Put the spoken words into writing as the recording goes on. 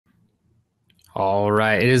All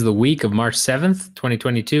right. It is the week of March 7th,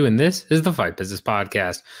 2022, and this is the Fight Business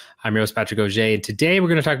Podcast. I'm your host, Patrick Auger, and today we're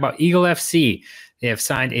going to talk about Eagle FC. They have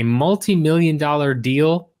signed a multi-million-dollar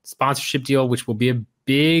deal, sponsorship deal, which will be a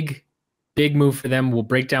big move for them. We'll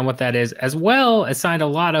break down what that is, as well as signed a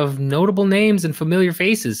lot of notable names and familiar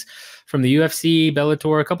faces from the UFC,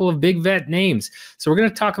 Bellator, a couple of big vet names. So we're going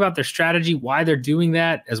to talk about their strategy, why they're doing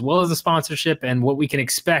that, as well as the sponsorship and what we can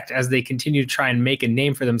expect as they continue to try and make a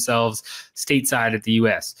name for themselves stateside at the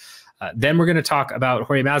US. Then we're going to talk about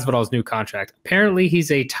Jorge Masvidal's new contract. Apparently,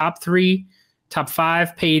 he's a top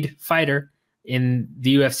 5 paid fighter in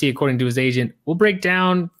the UFC, according to his agent. We'll break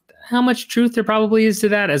down how much truth there probably is to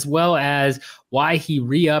that, as well as why he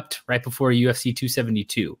re-upped right before UFC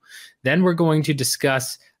 272. Then we're going to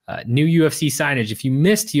discuss new UFC signage. If you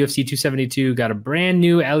missed UFC 272, got a brand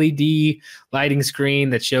new LED lighting screen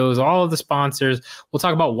that shows all of the sponsors. We'll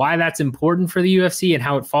talk about why that's important for the UFC and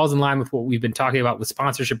how it falls in line with what we've been talking about with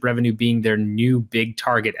sponsorship revenue being their new big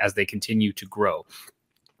target as they continue to grow.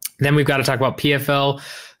 Then we've got to talk about PFL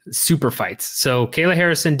Superfights. So Kayla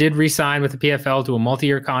Harrison did re-sign with the PFL to a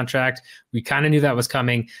multi-year contract. We kind of knew that was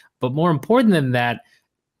coming, but more important than that,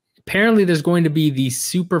 apparently there's going to be these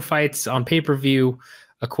super fights on pay-per-view.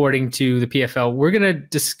 According to the PFL, we're going to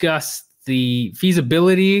discuss the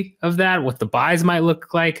feasibility of that, what the buys might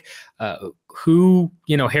look like, who,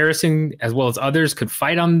 Harrison as well as others could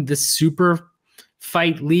fight on this super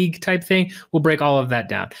fight league type thing. We'll break all of that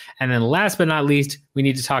down. And then last but not least, we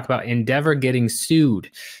need to talk about Endeavor getting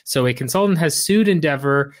sued. So a consultant has sued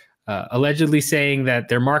Endeavor, allegedly saying that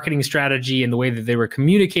their marketing strategy and the way that they were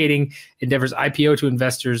communicating Endeavor's IPO to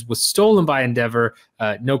investors was stolen by Endeavor.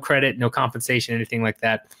 No credit, no compensation, anything like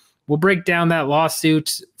that. We'll break down that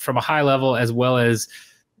lawsuit from a high level, as well as,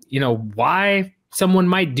 why someone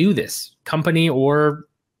might do this, company or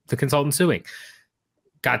the consultant suing.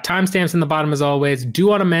 Got timestamps in the bottom as always. Do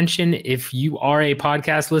want to mention, if you are a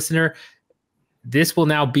podcast listener, this will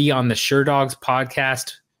now be on the Sherdog's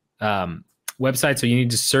podcast website. So you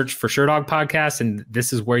need to search for Sherdog Podcast, and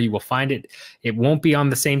this is where you will find it. It won't be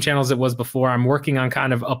on the same channels it was before. I'm working on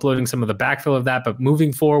kind of uploading some of the backfill of that, but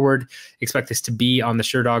moving forward, expect this to be on the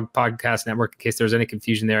Sherdog Podcast Network. In case there's any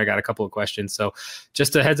confusion there, I got a couple of questions. So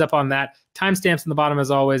just a heads up on that. Timestamps in the bottom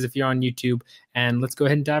as always if you're on YouTube, and let's go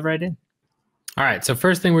ahead and dive right in. All right, so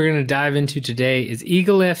first thing we're going to dive into today is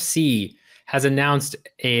Eagle FC has announced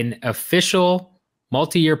an official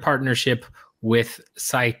multi-year partnership with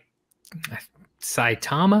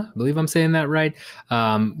Saitama, I believe I'm saying that right,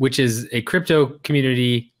 which is a crypto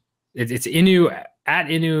community. It's Inu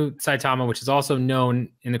Saitama, which is also known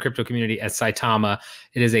in the crypto community as Saitama.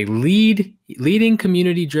 It is a leading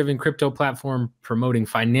community-driven crypto platform promoting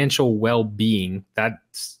financial well-being.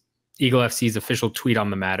 That's Eagle FC's official tweet on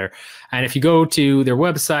the matter. And if you go to their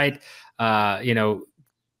website,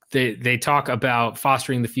 they talk about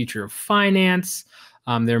fostering the future of finance.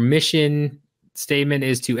 Their mission statement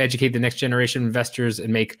is to educate the next generation of investors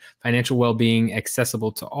and make financial well-being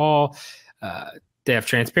accessible to all. They have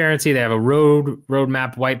transparency. They have a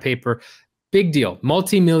roadmap, white paper. Big deal.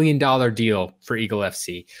 Multi-million-dollar deal for Eagle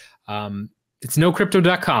FC. It's no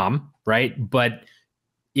crypto.com, right? But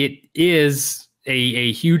it is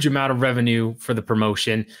a huge amount of revenue for the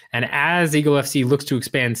promotion. And as Eagle FC looks to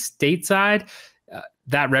expand stateside,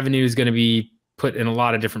 that revenue is going to be put in a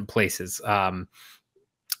lot of different places.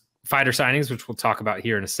 Fighter signings, which we'll talk about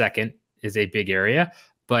here in a second, is a big area.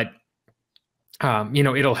 But,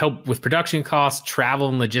 it'll help with production costs, travel,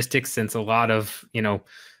 and logistics, since a lot of, Eagle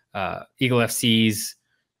FC's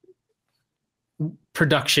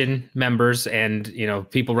production members and,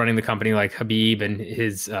 people running the company like Habib and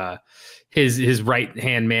his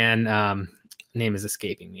right-hand man, name is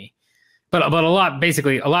escaping me. But a lot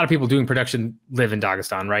of people doing production live in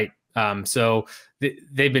Dagestan, right? So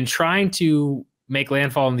they've been trying to make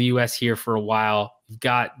landfall in the U.S. here for a while. You've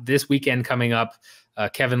got this weekend coming up,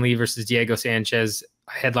 Kevin Lee versus Diego Sanchez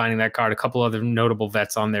headlining that card. A couple other notable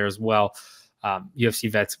vets on there as well,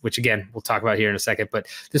 UFC vets, which again, we'll talk about here in a second. But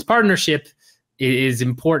this partnership is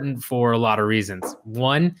important for a lot of reasons.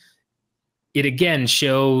 One, it again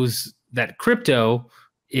shows that crypto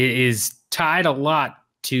is tied a lot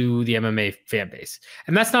to the MMA fan base.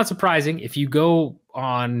 And that's not surprising. If you go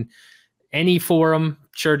on any forum,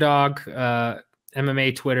 Sherdog,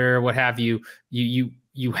 MMA, Twitter, what have you,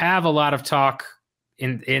 you have a lot of talk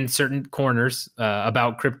in certain corners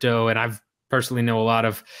about crypto. And I've personally know a lot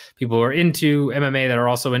of people who are into MMA that are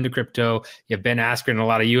also into crypto. You have Ben Askren and a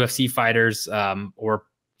lot of UFC fighters or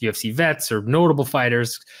UFC vets or notable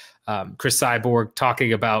fighters. Chris Cyborg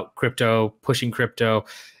talking about crypto, pushing crypto.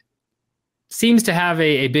 seems to have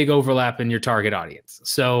a big overlap in your target audience.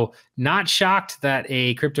 So not shocked that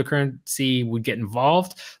a cryptocurrency would get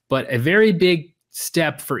involved, but a very big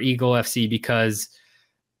step for Eagle FC because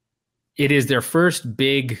it is their first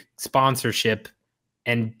big sponsorship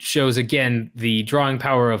and shows, again, the drawing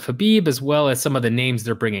power of Khabib as well as some of the names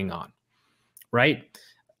they're bringing on, right?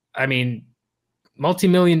 I mean,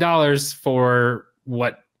 multi-million dollars for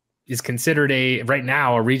what is considered right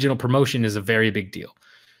now a regional promotion is a very big deal.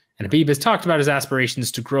 And Khabib has talked about his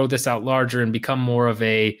aspirations to grow this out larger and become more of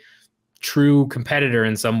a true competitor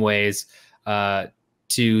in some ways to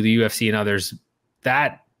the UFC and others.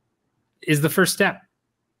 That is the first step.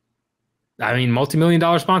 I mean, multi-million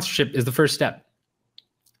dollar sponsorship is the first step.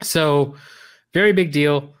 So very big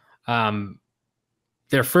deal.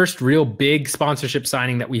 Their first real big sponsorship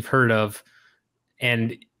signing that we've heard of,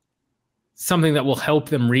 and something that will help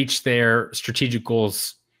them reach their strategic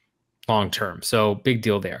goals long term. So big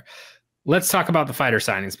deal there. Let's talk about the fighter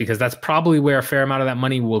signings, because that's probably where a fair amount of that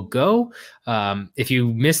money will go. If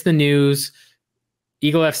you missed the news,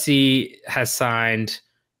 Eagle FC has signed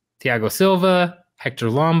Thiago Silva, Hector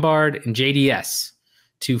Lombard, and JDS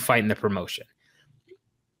to fight in the promotion.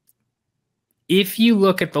 If you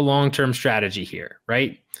look at the long-term strategy here,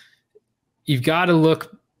 right, you've got to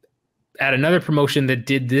look at another promotion that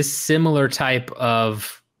did this similar type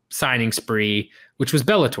of signing spree, which was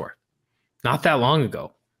Bellator. Not that long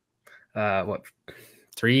ago.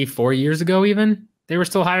 3-4 years ago even? They were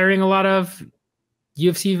still hiring a lot of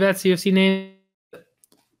UFC vets, UFC names.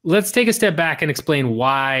 Let's take a step back and explain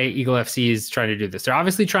why Eagle FC is trying to do this. They're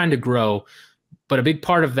obviously trying to grow, but a big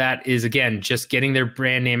part of that is, again, just getting their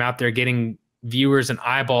brand name out there, getting viewers and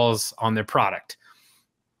eyeballs on their product.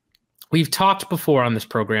 We've talked before on this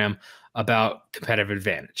program about competitive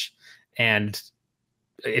advantage. And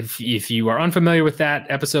if you are unfamiliar with that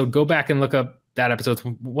episode, go back and look up that episode. It's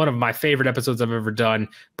one of my favorite episodes I've ever done.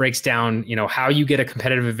 Breaks down, how you get a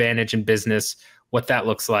competitive advantage in business, what that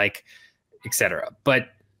looks like, etc. But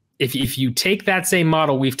if you take that same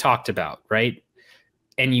model we've talked about, right,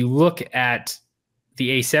 and you look at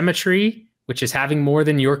the asymmetry, which is having more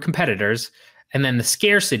than your competitors, and then the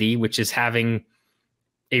scarcity, which is having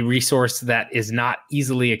a resource that is not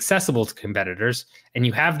easily accessible to competitors, and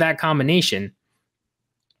you have that combination,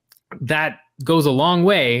 that goes a long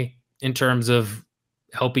way in terms of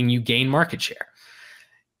helping you gain market share.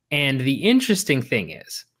 And the interesting thing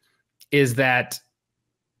is that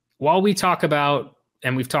while we talk about,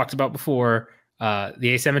 and we've talked about before,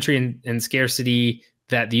 the asymmetry and scarcity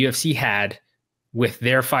that the UFC had with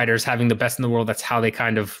their fighters having the best in the world, that's how they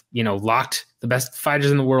kind of, locked the best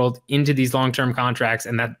fighters in the world into these long-term contracts.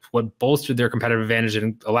 And that's what bolstered their competitive advantage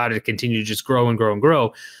and allowed it to continue to just grow and grow and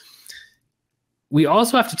grow. We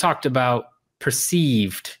also have to talk about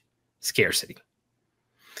perceived scarcity,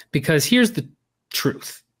 because here's the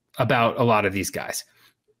truth about a lot of these guys.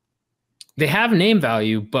 They have name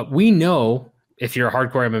value, but we know, if you're a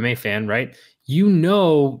hardcore MMA fan, right, you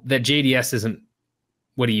know that JDS isn't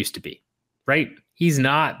what he used to be, right? He's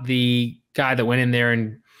not the guy that went in there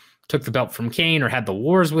and took the belt from Cain or had the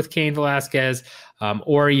wars with Cain Velasquez,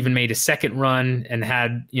 or even made a second run and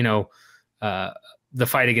had, the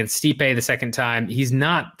fight against Stipe the second time. He's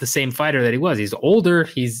not the same fighter that he was. He's older.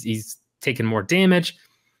 He's taken more damage,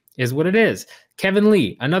 is what it is. Kevin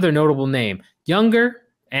Lee, another notable name, younger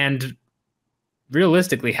and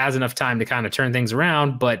realistically has enough time to kind of turn things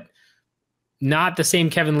around, but not the same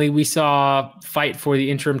Kevin Lee we saw fight for the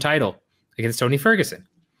interim title against Tony Ferguson.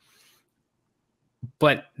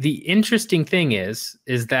 But the interesting thing is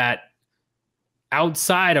that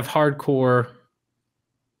outside of hardcore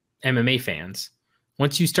MMA fans,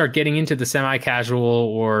 once you start getting into the semi-casual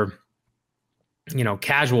or,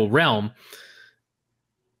 casual realm,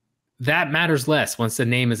 that matters less once the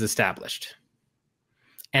name is established.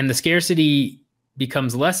 And the scarcity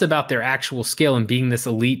becomes less about their actual skill and being this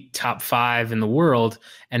elite top 5 in the world,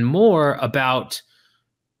 and more about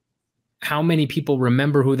how many people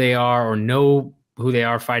remember who they are or know who they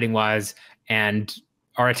are fighting wise and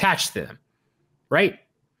are attached to them, right?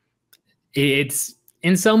 It's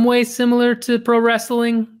in some ways similar to pro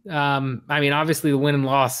wrestling. Obviously the win and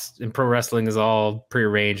loss in pro wrestling is all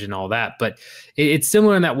prearranged and all that, but it's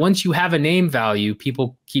similar in that once you have a name value,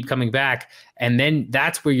 people keep coming back. And then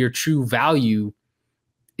that's where your true value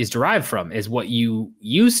is derived from, is what you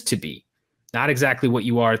used to be, not exactly what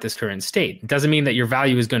you are at this current state. It doesn't mean that your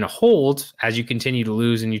value is going to hold as you continue to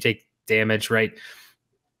lose and you take damage, right?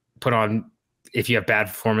 Put on, if you have bad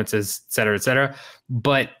performances, et cetera, et cetera.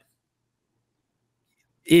 But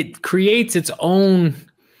it creates its own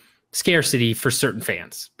scarcity for certain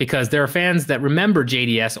fans, because there are fans that remember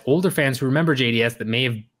JDS, older fans who remember JDS that may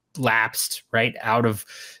have lapsed, right, out of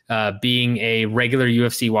being a regular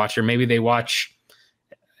UFC watcher. Maybe they watch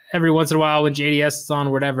every once in a while when JDS is on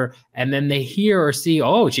or whatever, and then they hear or see,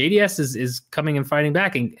 oh, JDS is coming and fighting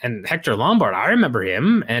back, and Hector Lombard, I remember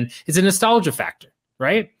him, and it's a nostalgia factor,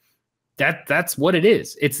 right? That's what it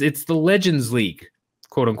is. It's the Legends League,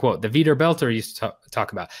 quote unquote, the Vitor Belfort used to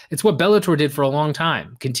talk about. It's what Bellator did for a long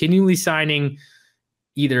time, continually signing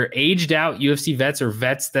either aged out UFC vets or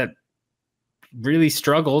vets that really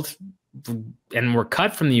struggled and were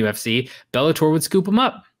cut from the UFC. Bellator would scoop them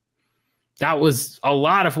up. That was a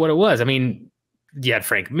lot of what it was. I mean, you had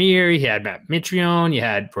Frank Mir, you had Matt Mitrione, you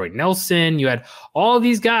had Roy Nelson, you had all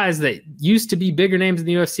these guys that used to be bigger names in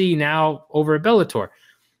the UFC now over at Bellator.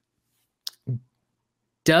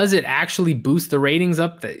 Does it actually boost the ratings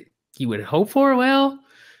up that you would hope for? Well,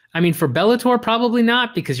 I mean, for Bellator, probably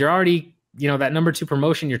not, because you're already, that number 2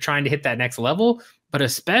 promotion, you're trying to hit that next level. But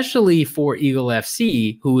especially for Eagle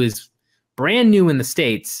FC, who is brand new in the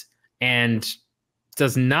States and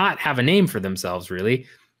does not have a name for themselves, really,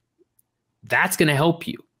 that's going to help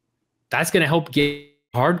you. That's going to help get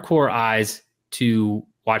hardcore eyes to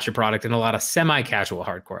watch your product and a lot of semi-casual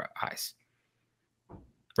hardcore eyes,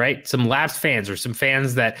 right? Some lapsed fans or some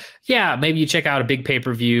fans that, yeah, maybe you check out a big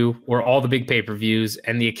pay-per-view or all the big pay-per-views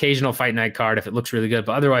and the occasional fight night card if it looks really good,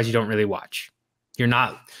 but otherwise you don't really watch. You're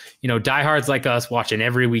not, diehards like us watching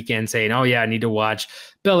every weekend saying, oh yeah, I need to watch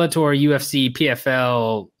Bellator, UFC,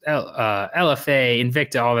 PFL, LFA,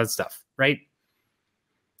 Invicta, all that stuff, right?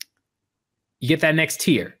 You get that next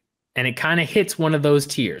tier and it kind of hits one of those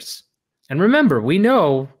tiers. And remember, we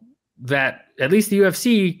know that at least the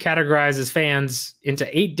UFC categorizes fans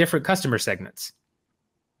into 8 different customer segments.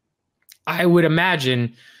 I would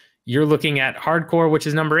imagine you're looking at hardcore, which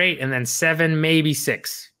is number 8, and then 7, maybe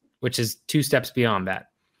 6. Which is 2 steps beyond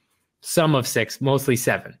that. Some of 6, mostly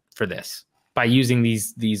 7 for this, by using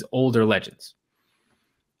these older legends.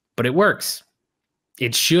 But it works.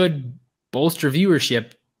 It should bolster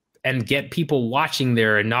viewership and get people watching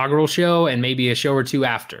their inaugural show and maybe a show or 2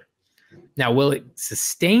 after. Now, will it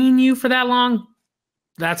sustain you for that long?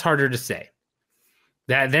 That's harder to say.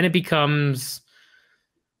 Then it becomes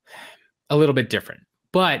a little bit different.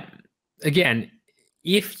 But again,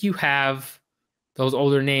 if you have those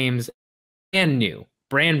older names and new,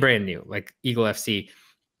 brand new, like Eagle FC,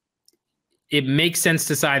 it makes sense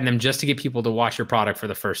to sign them just to get people to watch your product for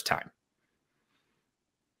the first time.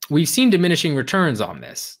 We've seen diminishing returns on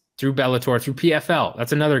this through Bellator, through PFL.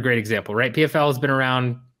 That's another great example, right? PFL has been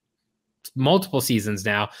around multiple seasons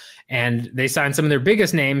now, and they signed some of their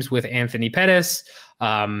biggest names with Anthony Pettis,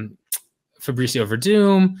 Fabricio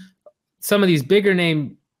Verdum, some of these bigger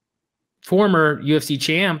name former UFC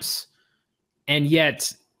champs. And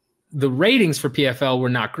yet the ratings for PFL were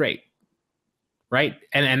not great, right?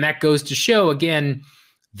 And that goes to show, again,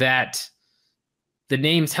 that the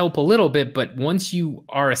names help a little bit, but once you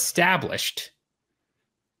are established,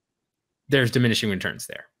 there's diminishing returns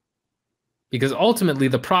there. Because ultimately,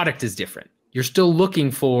 the product is different. You're still looking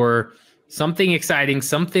for something exciting,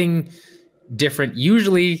 something different.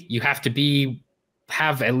 Usually, you have to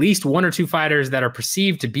have at least 1 or 2 fighters that are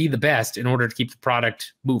perceived to be the best in order to keep the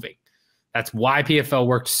product moving. That's why PFL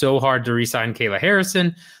worked so hard to re-sign Kayla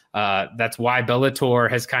Harrison. That's why Bellator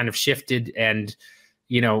has kind of shifted and,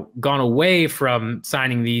 gone away from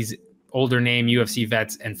signing these older name UFC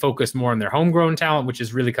vets and focused more on their homegrown talent, which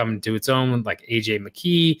is really coming to its own, like AJ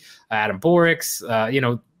McKee, Adam Borix,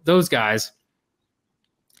 those guys.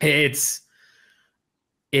 It's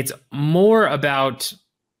more about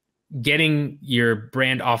getting your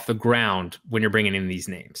brand off the ground when you're bringing in these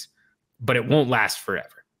names, but it won't last forever.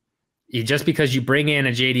 Just because you bring in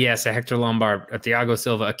a JDS, a Hector Lombard, a Thiago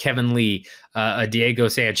Silva, a Kevin Lee, a Diego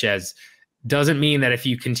Sanchez, doesn't mean that if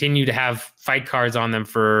you continue to have fight cards on them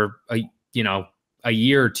for a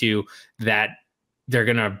year or 2, that they're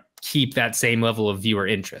going to keep that same level of viewer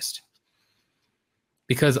interest.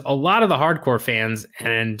 Because a lot of the hardcore fans,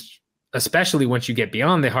 and especially once you get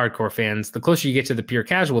beyond the hardcore fans, the closer you get to the pure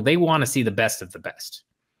casual, they want to see the best of the best.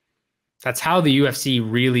 That's how the UFC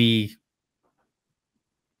really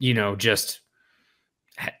just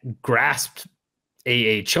grasped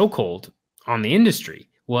a chokehold on the industry,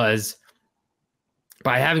 was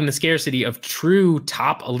by having the scarcity of true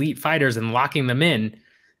top elite fighters and locking them in,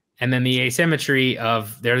 and then the asymmetry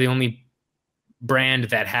of they're the only brand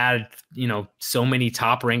that had, so many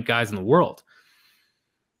top ranked guys in the world.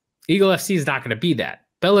 Eagle FC is not going to be that.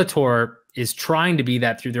 Bellator is trying to be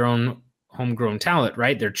that through their own homegrown talent,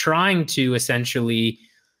 right? They're trying to essentially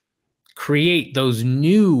create those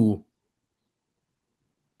new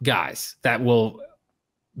guys that will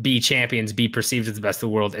be champions, be perceived as the best of the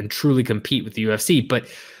world, and truly compete with the UFC. But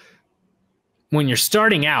when you're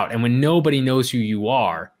starting out and when nobody knows who you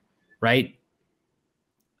are, right?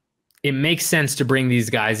 It makes sense to bring these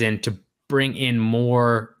guys in to bring in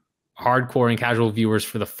more hardcore and casual viewers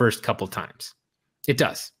for the first couple times. It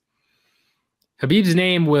does. Khabib's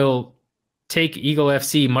name will take Eagle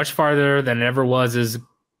FC much farther than it ever was as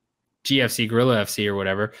GFC, Gorilla FC or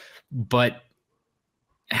whatever. But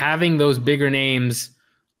having those bigger names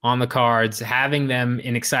on the cards, having them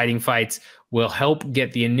in exciting fights will help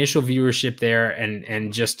get the initial viewership there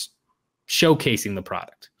and just showcasing the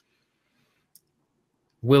product.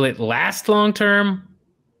 Will it last long term?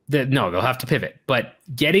 No, they'll have to pivot. But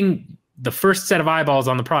getting the first set of eyeballs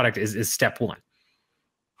on the product is step one.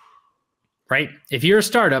 Right? If you're a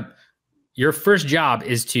startup, your first job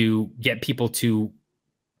is to get people to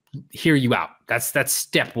hear you out. That's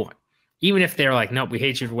step one. Even if they're like, nope, we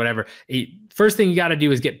hate you or whatever. First thing you got to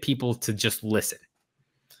do is get people to just listen.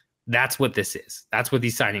 That's what this is. That's what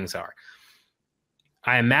these signings are.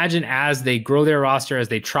 I imagine as they grow their roster, as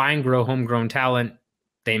they try and grow homegrown talent,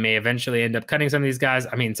 they may eventually end up cutting some of these guys.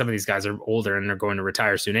 I mean, some of these guys are older and they're going to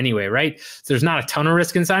retire soon anyway, right? So there's not a ton of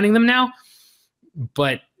risk in signing them now.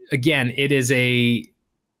 But again, it is a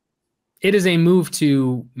move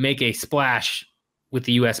to make a splash with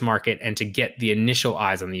the U.S. market and to get the initial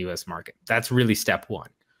eyes on the U.S. market. That's really step one.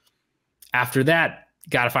 After that,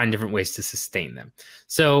 got to find different ways to sustain them.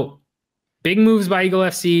 So big moves by Eagle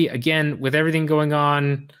FC. Again, with everything going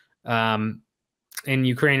on in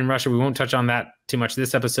Ukraine and Russia, we won't touch on that too much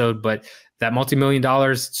this episode, but that multi-million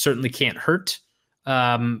dollars certainly can't hurt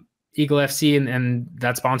Eagle FC, and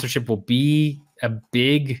that sponsorship will be a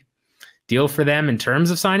big deal for them in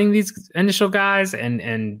terms of signing these initial guys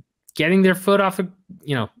and getting their feet off the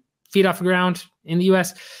ground in the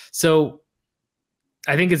US. So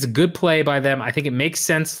I think it's a good play by them. I think it makes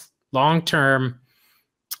sense short term.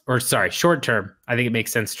 I think it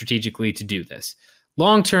makes sense strategically to do this.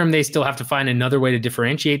 Long term, they still have to find another way to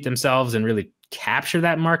differentiate themselves and really capture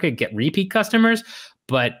that market, get repeat customers.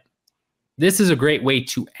 But this is a great way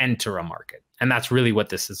to enter a market. And that's really what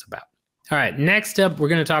this is about. All right, next up, we're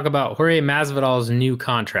going to talk about Jorge Masvidal's new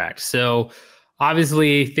contract. So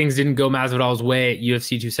obviously, things didn't go Masvidal's way at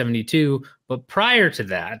UFC 272, but prior to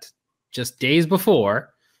that, just days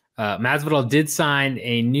before, Masvidal did sign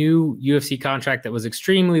a new UFC contract that was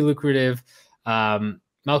extremely lucrative.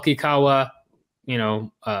 Melky Kawa,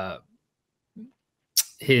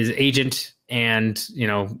 his agent and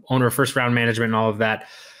owner of First Round Management and all of that,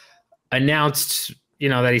 announced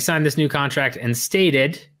that he signed this new contract and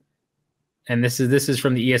stated, and this is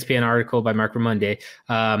from the ESPN article by Mark Ramundi,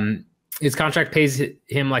 his contract pays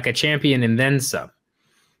him like a champion and then some.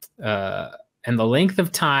 And the length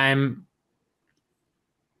of time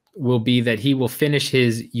will be that he will finish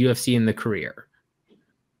his UFC in the career.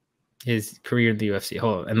 His career in the UFC.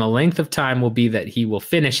 Hold on. And the length of time will be that he will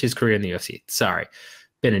finish his career in the UFC. Sorry.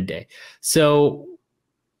 Been a day. So,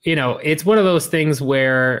 it's one of those things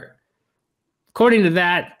where, according to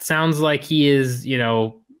that, sounds like he is,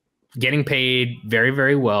 getting paid very,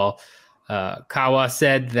 very well. Kawa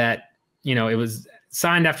said that, it was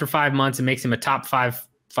signed after 5 months. It makes him a top 5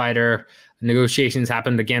 fighter. Negotiations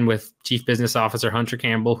happened again with Chief Business Officer Hunter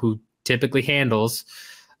Campbell, who typically handles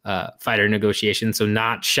fighter negotiations. So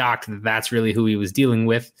not shocked that that's really who he was dealing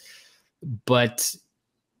with. But,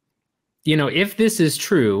 if this is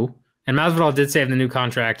true, and Masvidal did say in the new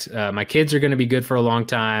contract, my kids are going to be good for a long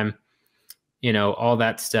time, all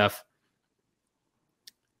that stuff.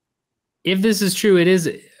 If this is true, it is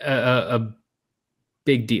a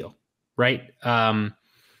big deal, right?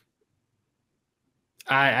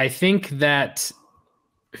 I think that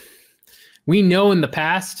we know in the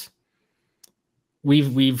past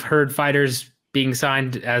we've heard fighters being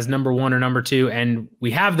signed as number 1 or number 2, and we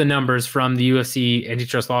have the numbers from the UFC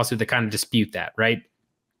antitrust lawsuit that kind of dispute that, right?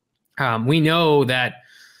 We know that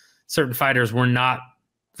certain fighters were not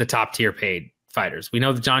the top tier paid fighters. We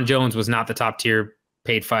know that John Jones was not the top tier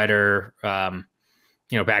paid fighter, back in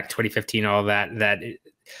 2015, all that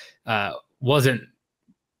wasn't.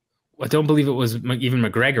 I don't believe it was even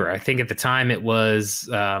McGregor. I think at the time it was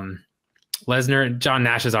Lesnar. John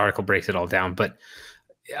Nash's article breaks it all down. But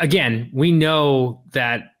again, we know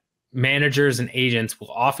that managers and agents will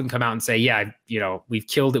often come out and say, yeah, we've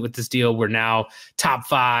killed it with this deal. We're now top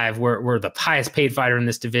 5. We're the highest paid fighter in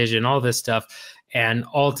this division, all this stuff. And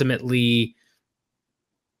ultimately,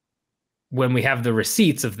 when we have the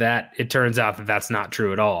receipts of that, it turns out that that's not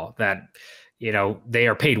true at all. That, they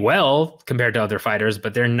are paid well compared to other fighters,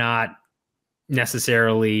 but they're not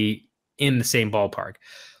necessarily in the same ballpark.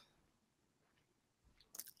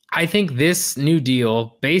 I think this new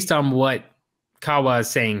deal, based on what Kawa is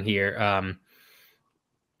saying here,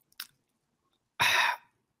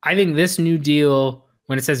 I think this new deal,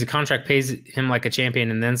 when it says the contract pays him like a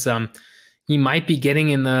champion and then some, he might be getting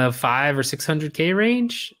in the 500 or 600K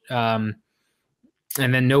range. And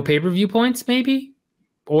then no pay-per-view points, maybe,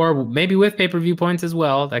 or maybe with pay-per-view points as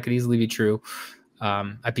well. That could easily be true.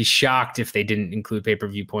 I'd be shocked if they didn't include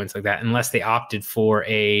pay-per-view points like that, unless they opted for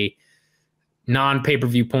a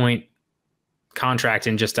non-pay-per-view point contract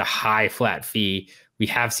and just a high flat fee. We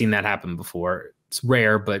have seen that happen before. It's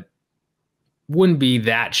rare, but wouldn't be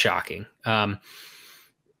that shocking. I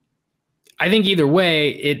think either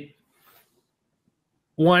way, it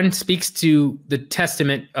one speaks to the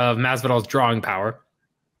testament of Masvidal's drawing power,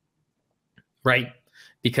 right?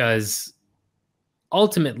 Because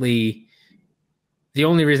ultimately, the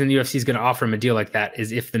only reason the UFC is going to offer him a deal like that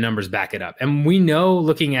is if the numbers back it up. And we know,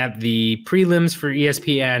 looking at the prelims for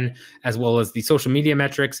ESPN, as well as the social media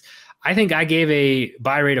metrics, I think I gave a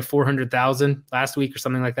buy rate of 400,000 last week or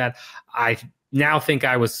something like that. I now think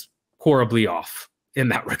I was horribly off in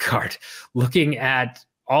that regard. Looking at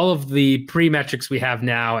all of the pre-metrics we have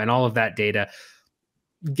now and all of that data,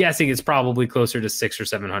 guessing it's probably closer to 600,000 or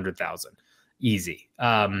 700,000. Easy.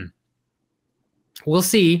 We'll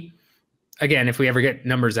see, again, if we ever get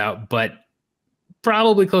numbers out, but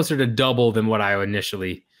probably closer to double than what I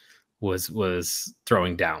initially was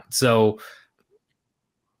throwing down. So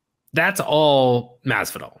that's all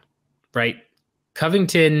Masvidal, right?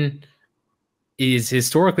 Covington is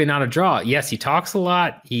historically not a draw. Yes, he talks a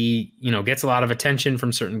lot. He, gets a lot of attention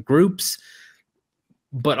from certain groups,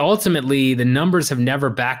 but ultimately the numbers have never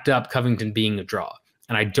backed up Covington being a draw.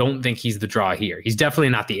 And I don't think he's the draw here. He's definitely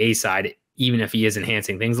not the A side, even if he is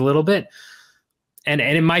enhancing things a little bit. And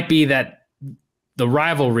it might be that the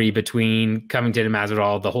rivalry between Covington and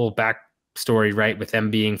Masvidal, the whole backstory, right, with them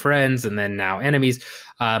being friends and then now enemies,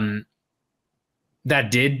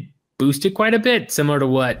 that did boost it quite a bit, similar to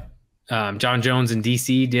what John Jones and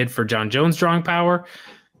DC did for John Jones' drawing power.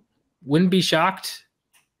 Wouldn't be shocked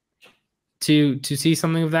to see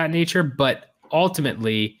something of that nature, but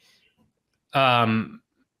ultimately,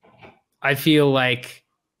 I feel like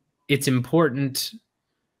it's important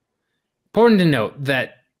to note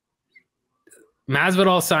that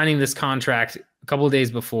Masvidal signing this contract a couple of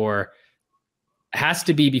days before has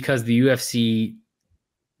to be because the UFC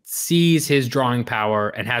sees his drawing power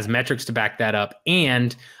and has metrics to back that up.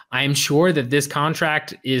 And I'm sure that this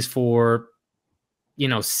contract is for,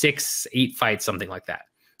 6-8 fights, something like that.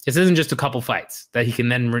 This isn't just a couple fights that he can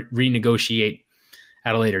then renegotiate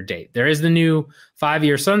at a later date. There is the new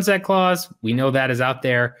 5-year sunset clause. We know that is out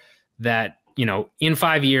there, that, in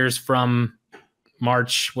 5 years from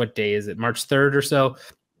March, what day is it? March 3rd or so.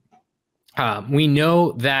 We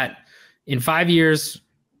know that in 5 years,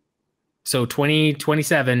 so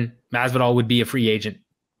 2027, Masvidal would be a free agent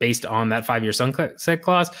based on that 5-year sunset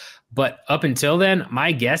clause. But up until then,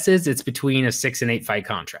 my guess is it's between a 6 and 8 fight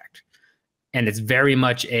contract. And it's very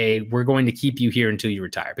much we're going to keep you here until you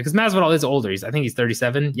retire, because Masvidal is older. I think he's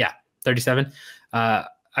 37. Yeah, 37.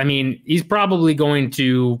 He's probably going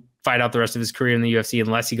to fight out the rest of his career in the UFC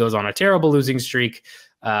unless he goes on a terrible losing streak.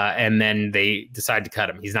 And then they decide to cut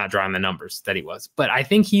him. He's not drawing the numbers that he was. But I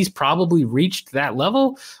think he's probably reached that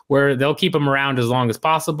level where they'll keep him around as long as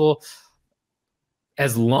possible,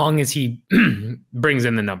 as long as he brings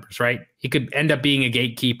in the numbers, right? He could end up being a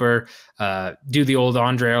gatekeeper, do the old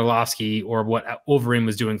Andrei Arlovsky or what Overeem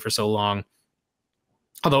was doing for so long.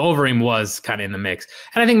 Although Overeem was kind of in the mix.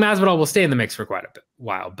 And I think Masvidal will stay in the mix for quite a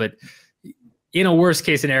while. But in a worst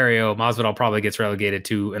case scenario, Masvidal probably gets relegated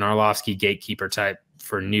to an Arlovsky gatekeeper type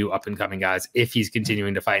for new up-and-coming guys if he's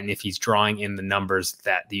continuing to fight and if he's drawing in the numbers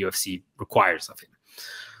that the UFC requires of him.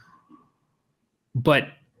 But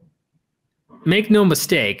make no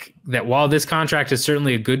mistake that while this contract is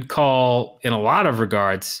certainly a good call in a lot of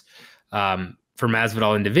regards for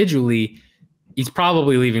Masvidal individually, he's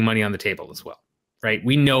probably leaving money on the table as well, right?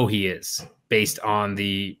 We know he is, based on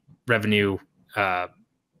the revenue,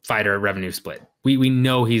 fighter revenue split. We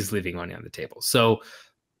know he's leaving money on the table. So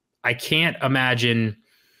I can't imagine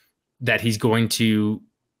that he's going to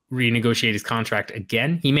renegotiate his contract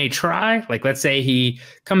again. He may try. Like, let's say he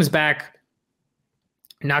comes back,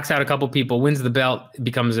 knocks out a couple people, wins the belt,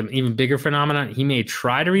 becomes an even bigger phenomenon. He may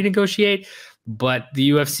try to renegotiate, but the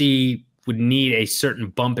UFC would need a certain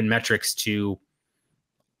bump in metrics to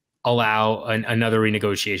allow another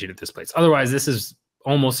renegotiation at this place. Otherwise, this is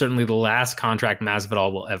almost certainly the last contract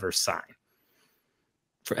Masvidal will ever sign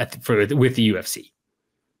with the UFC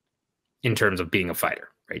in terms of being a fighter,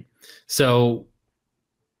 right? So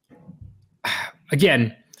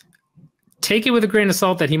again, take it with a grain of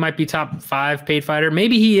salt that he might be top 5 paid fighter.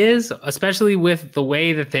 Maybe he is, especially with the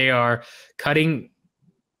way that they are cutting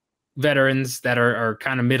veterans that are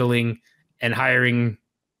kind of middling and hiring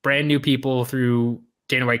brand new people through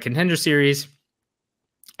Dana White Contender Series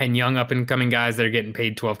and young up and coming guys that are getting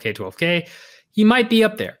paid 12K, he might be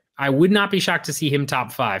up there. I would not be shocked to see him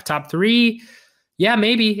top 5. Top 3, yeah,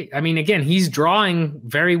 maybe. I mean, again, he's drawing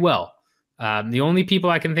very well. The only people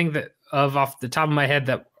I can think of off the top of my head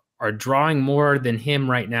that are drawing more than him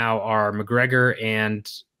right now are McGregor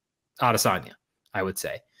and Adesanya, I would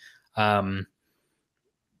say.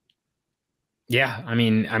 Yeah, I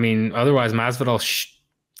mean, otherwise Masvidal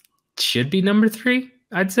should be number 3,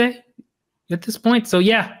 I'd say, at this point. So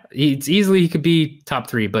yeah, it's easily he could be top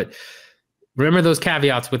 3, but remember those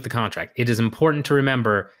caveats with the contract. It is important to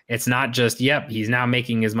remember it's not just, yep, he's now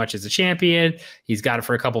making as much as a champion. He's got it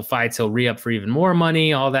for a couple fights. He'll re-up for even more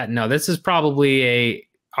money, all that. No, this is probably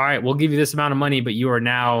all right, we'll give you this amount of money, but you are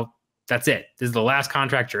now, that's it. This is the last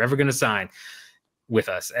contract you're ever going to sign with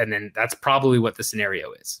us. And then that's probably what the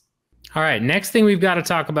scenario is. All right, next thing we've got to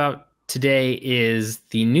talk about today is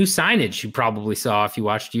the new signage you probably saw if you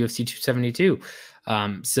watched UFC 272.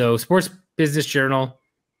 So Sports Business Journal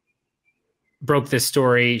broke this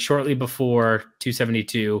story shortly before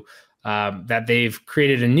 272 that they've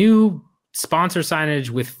created a new sponsor signage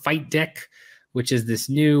with Fight Deck, which is this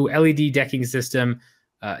new LED decking system.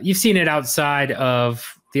 You've seen it outside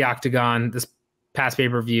of the Octagon. This past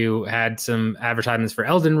pay-per-view had some advertisements for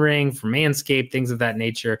Elden Ring, for Manscaped, things of that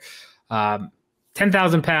nature.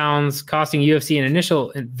 10,000 pounds, costing UFC an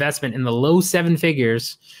initial investment in the low 7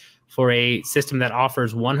 figures for a system that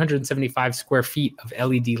offers 175 square feet of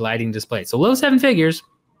LED lighting display. So low 7 figures,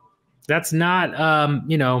 that's not,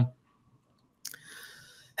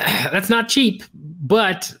 that's not cheap.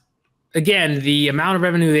 But again, the amount of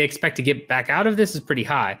revenue they expect to get back out of this is pretty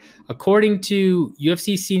high. According to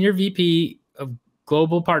UFC Senior VP of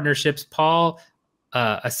Global Partnerships, Paul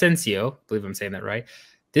Asensio, I believe I'm saying that right,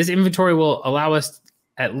 this inventory will allow us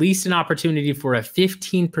at least an opportunity for a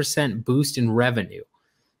 15% boost in revenue.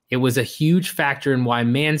 It was a huge factor in why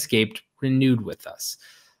Manscaped renewed with us.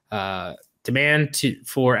 Demand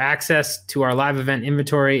for access to our live event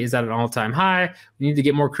inventory is at an all-time high. We need to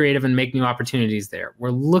get more creative and make new opportunities there.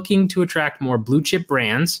 We're looking to attract more blue-chip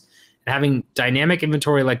brands, and having dynamic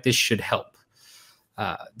inventory like this should help.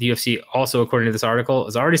 The UFC also, according to this article,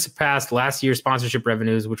 has already surpassed last year's sponsorship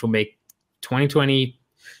revenues, which will make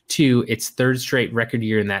 2022 its 3rd straight record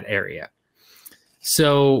year in that area.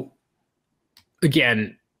 So,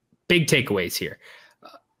 again, big takeaways here.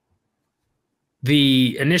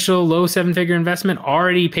 The initial low 7-figure investment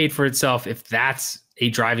already paid for itself if that's a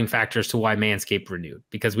driving factor as to why Manscaped renewed,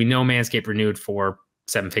 because we know Manscaped renewed for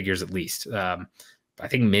 7 figures at least. I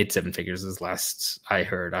think mid 7 figures is last I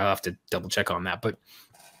heard. I'll have to double check on that, but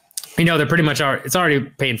they're pretty much it's already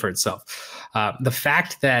paying for itself. The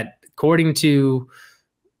fact that according to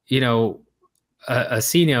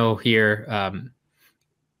Asino here, I'm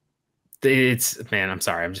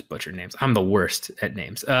sorry, I'm just butchering names. I'm the worst at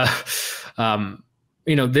names.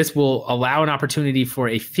 This will allow an opportunity for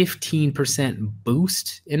a 15%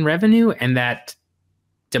 boost in revenue, and that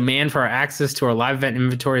demand for our access to our live event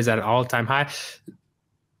inventory is at an all-time high.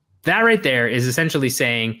 That right there is essentially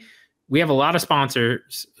saying we have a lot of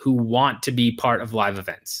sponsors who want to be part of live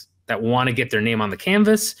events, that want to get their name on the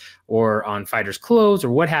canvas or on fighters' clothes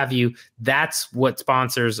or what have you. That's what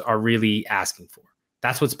sponsors are really asking for.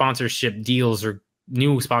 That's what sponsorship deals or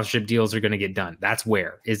new sponsorship deals are going to get done. That's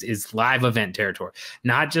where is live event territory,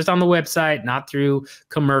 not just on the website, not through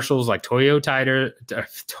commercials like Toyo Tires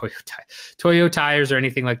or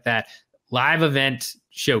anything like that. Live event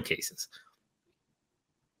showcases.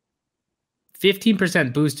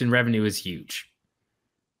 15% boost in revenue is huge.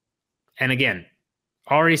 And again,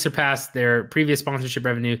 already surpassed their previous sponsorship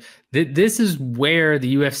revenue. This is where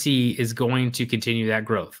the UFC is going to continue that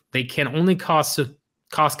growth. They can only cost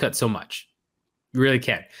cut so much. You really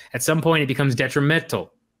can. At some point, it becomes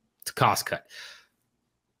detrimental to cost cut.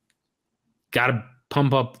 Got to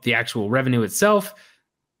pump up the actual revenue itself.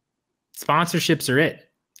 Sponsorships are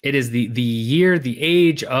it. It is the year, the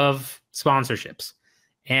age of sponsorships.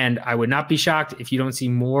 And I would not be shocked if you don't see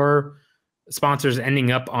more sponsors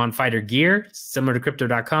ending up on fighter gear, similar to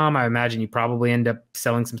Crypto.com. I imagine you probably end up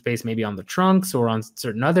selling some space maybe on the trunks or on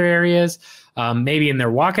certain other areas, maybe in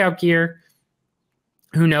their walkout gear.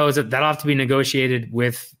 Who knows? That'll have to be negotiated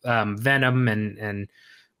with Venom and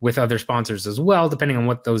with other sponsors as well, depending on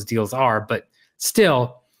what those deals are. But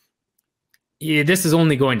still, this is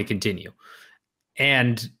only going to continue.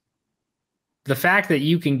 And the fact that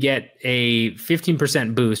you can get a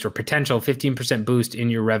 15% boost or potential 15% boost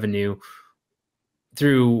in your revenue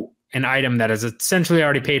through an item that is essentially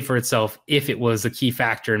already paid for itself, if it was a key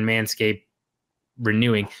factor in Manscaped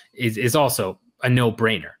renewing is also a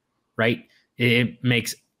no-brainer, right? It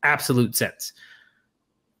makes absolute sense.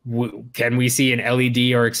 Can we see an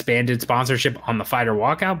LED or expanded sponsorship on the fighter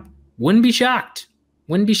walkout? Wouldn't be shocked.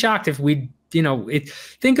 Wouldn't be shocked if we,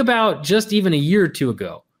 think about just even a year or two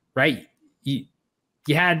ago, right? You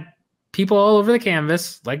had people all over the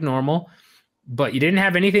canvas like normal, but you didn't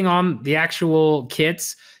have anything on the actual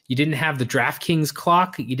kits. You didn't have the DraftKings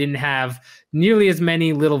clock. You didn't have nearly as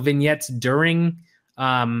many little vignettes during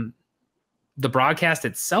the broadcast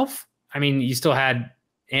itself. I mean, you still had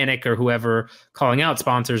Anik or whoever calling out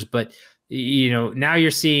sponsors, but now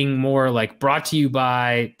you're seeing more like brought to you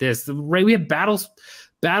by this, right? We have Battle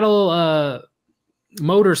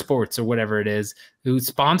Motorsports or whatever it is, who's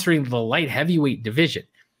sponsoring the light heavyweight division.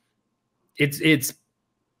 It's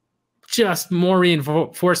just more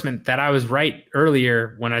reinforcement that I was right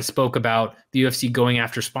earlier when I spoke about the UFC going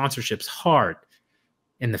after sponsorships hard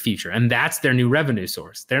in the future. And that's their new revenue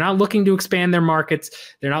source. They're not looking to expand their markets.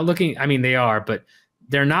 They're not looking, I mean, they are, but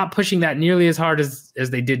they're not pushing that nearly as hard as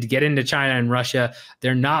they did to get into China and Russia.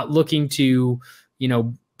 They're not looking to,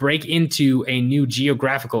 break into a new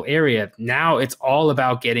geographical area. Now it's all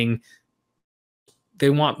about they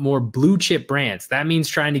want more blue chip brands. That means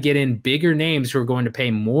trying to get in bigger names who are going to pay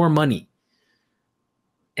more money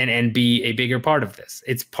and be a bigger part of this.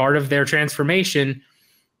 It's part of their transformation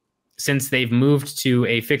since they've moved to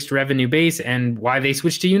a fixed revenue base and why they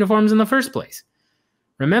switched to uniforms in the first place.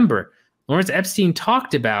 Remember, Lawrence Epstein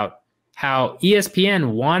talked about how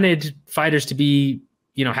ESPN wanted fighters to be,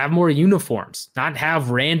 have more uniforms, not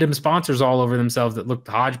have random sponsors all over themselves that looked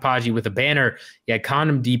hodgepodgey with a banner. You had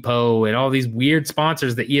Condom Depot and all these weird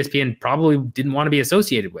sponsors that ESPN probably didn't want to be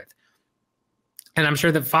associated with. And I'm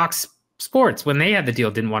sure that Fox Sports, when they had the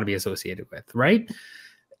deal, didn't want to be associated with, right?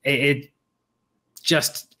 It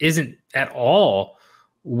just isn't at all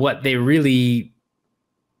what they really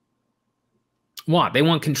want. They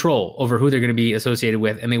want control over who they're going to be associated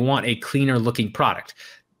with, and they want a cleaner looking product.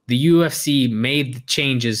 The UFC made the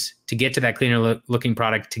changes to get to that cleaner looking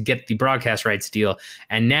product, to get the broadcast rights deal.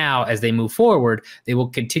 And now as they move forward, they will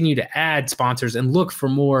continue to add sponsors and look for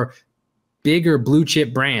more bigger blue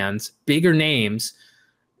chip brands, bigger names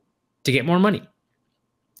to get more money.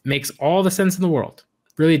 Makes all the sense in the world.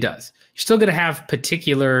 Really does. You're still going to have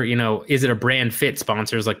particular, is it a brand fit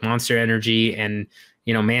sponsors like Monster Energy and,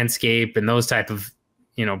 Manscaped and those type of,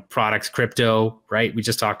 products, crypto, right? We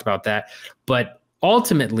just talked about that. But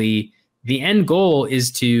ultimately, the end goal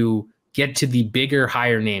is to get to the bigger,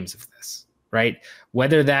 higher names of this, right?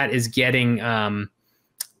 Whether that is getting,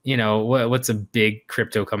 what's a big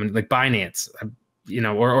crypto company like Binance,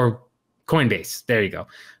 or Coinbase. There you go.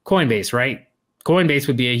 Coinbase, right? Coinbase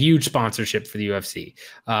would be a huge sponsorship for the UFC,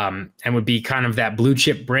 and would be kind of that blue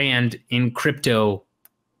chip brand in crypto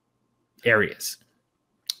areas.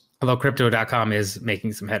 Although Crypto.com is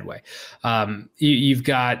making some headway. You've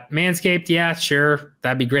got Manscaped. Yeah, sure.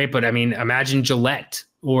 That'd be great. But I mean, imagine Gillette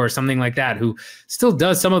or something like that, who still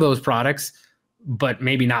does some of those products, but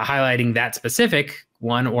maybe not highlighting that specific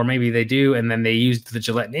one, or maybe they do, and then they used the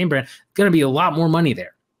Gillette name brand. Going to be a lot more money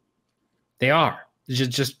there. They are. It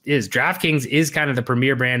just is. DraftKings is kind of the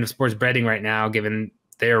premier brand of sports betting right now, given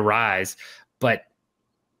their rise. But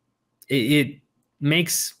it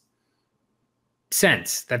makes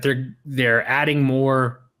sense that they're adding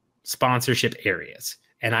more sponsorship areas,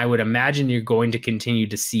 and I would imagine you're going to continue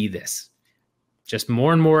to see this, just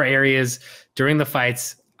more and more areas during the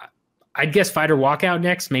fights. I'd guess fighter walkout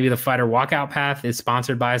next. Maybe the fighter walkout path is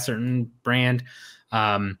sponsored by a certain brand.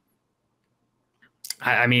 I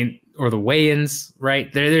mean, or the weigh-ins,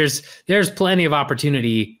 right? There's plenty of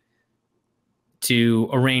opportunity to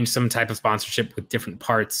arrange some type of sponsorship with different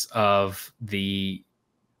parts of the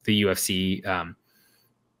UFC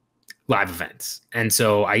live events. And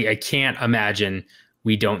so I can't imagine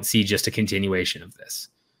we don't see just a continuation of this.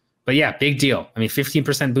 But yeah, big deal. I mean,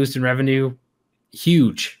 15% boost in revenue,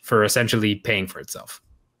 huge for essentially paying for itself.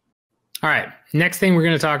 All right, next thing we're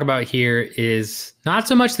going to talk about here is not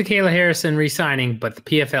so much the Kayla Harrison re-signing, but the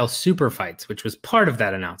PFL Superfights, which was part of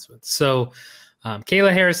that announcement. So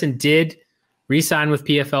Kayla Harrison did re-sign with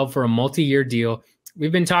PFL for a multi-year deal.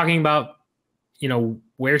 We've been talking about,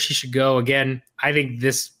 where she should go. Again, I think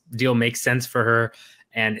this deal makes sense for her,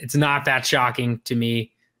 and it's not that shocking to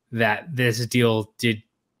me that this deal did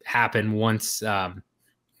happen once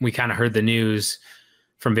we kind of heard the news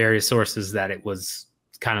from various sources that it was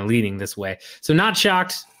kind of leading this way. So not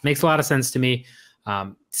shocked. Makes a lot of sense to me.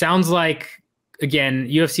 Sounds like, again,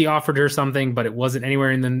 UFC offered her something, but it wasn't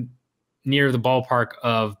anywhere near the ballpark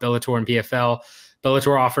of Bellator and PFL.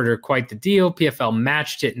 Bellator offered her quite the deal. PFL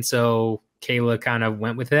matched it, and so Kayla kind of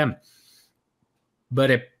went with them.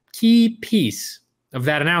 But a key piece of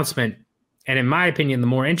that announcement, and in my opinion, the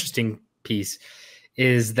more interesting piece,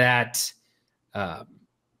 is that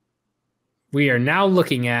we are now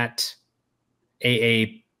looking at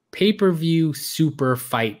a pay-per-view super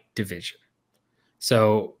fight division.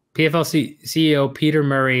 So PFL CEO Peter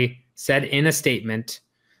Murray said in a statement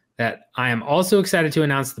that I am also excited to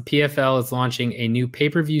announce the PFL is launching a new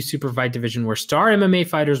pay-per-view super fight division where star MMA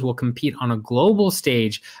fighters will compete on a global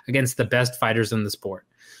stage against the best fighters in the sport.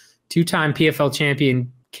 Two-time PFL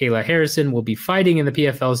champion Kayla Harrison will be fighting in the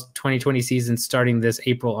PFL's 2020 season starting this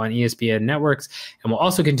April on ESPN networks and will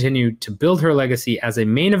also continue to build her legacy as a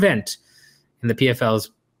main event in the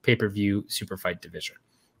PFL's pay-per-view super fight division.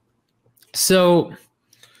 So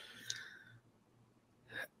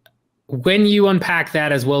when you unpack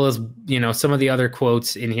that, as well as, some of the other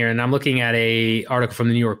quotes in here, and I'm looking at a article from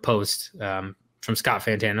the New York Post from Scott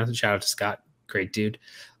Fantana. Shout out to Scott. Great dude.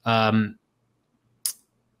 Harrison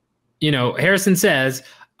says,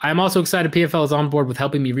 I'm also excited PFL is on board with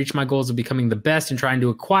helping me reach my goals of becoming the best and trying to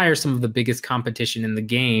acquire some of the biggest competition in the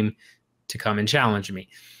game to come and challenge me.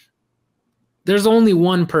 There's only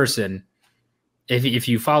one person, if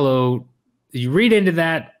you follow, you read into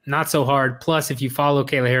that, not so hard. Plus, if you follow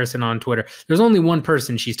Kayla Harrison on Twitter, there's only one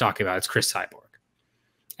person she's talking about. It's Chris Cyborg.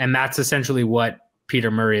 And that's essentially what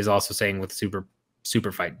Peter Murray is also saying with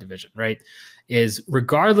super fight division, right? Is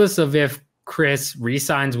regardless of if Chris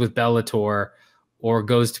re-signs with Bellator or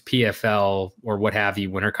goes to PFL or what have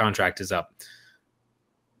you when her contract is up,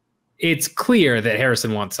 it's clear that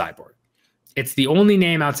Harrison wants Cyborg. It's the only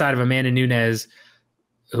name outside of Amanda Nunes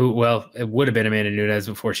who, well, it would have been Amanda Nunes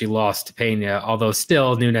before she lost to Pena, although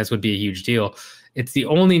still Nunes would be a huge deal. It's the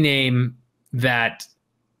only name that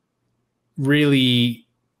really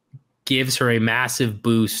gives her a massive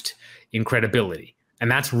boost in credibility.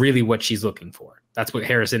 And that's really what she's looking for. That's what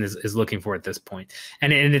Harrison is looking for at this point.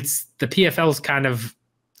 And it's the PFL's kind of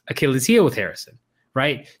Achilles heel with Harrison,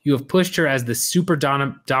 right? You have pushed her as the super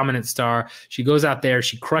dominant star. She goes out there,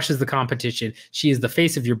 she crushes the competition. She is the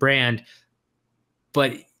face of your brand.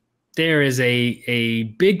 But there is a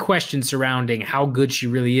big question surrounding how good she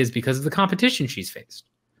really is because of the competition she's faced.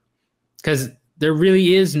 Because there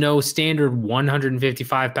really is no standard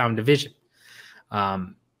 155-pound division.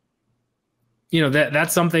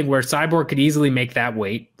 That's something where Cyborg could easily make that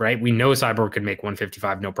weight, right? We know Cyborg could make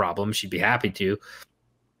 155, no problem. She'd be happy to.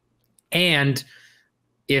 And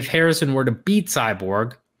if Harrison were to beat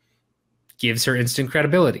Cyborg, gives her instant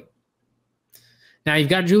credibility. Now you've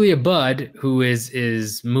got Julia Budd, who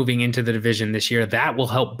is moving into the division this year. That will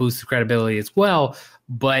help boost the credibility as well.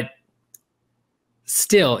 But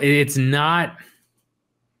still, it's not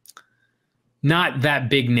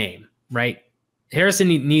that big name, right? Harrison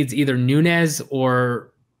needs either Nunes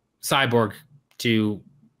or Cyborg to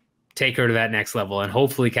take her to that next level and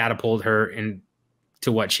hopefully catapult her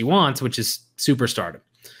into what she wants, which is superstardom.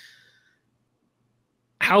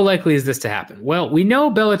 How likely is this to happen? Well, we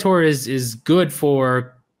know Bellator is good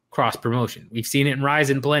for cross promotion. We've seen it in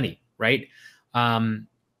Rise and plenty, right? Now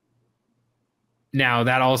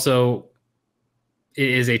that also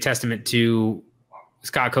is a testament to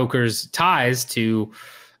Scott Coker's ties to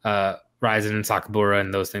Ryzen and Sakabura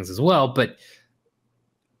and those things as well, but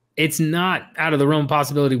it's not out of the realm of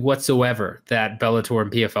possibility whatsoever that Bellator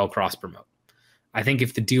and PFL cross promote. I think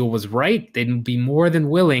if the deal was right, they'd be more than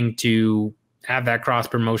willing to have that cross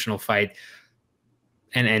promotional fight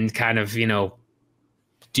and kind of,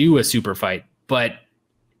 do a super fight. But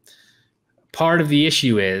part of the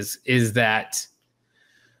issue is that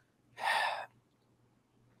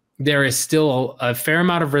there is still a fair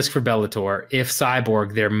amount of risk for Bellator if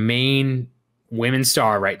Cyborg, their main women's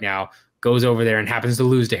star right now, goes over there and happens to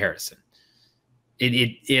lose to Harrison.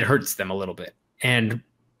 It hurts them a little bit. And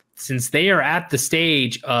since they are at the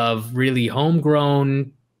stage of really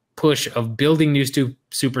homegrown push of building new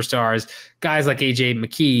superstars, guys like AJ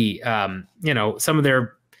McKee, some of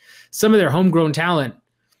their homegrown talent,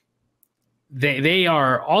 they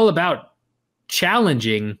are all about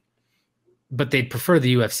challenging, but they'd prefer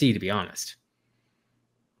the UFC, to be honest,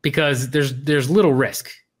 because there's little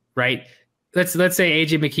risk, right? Let's say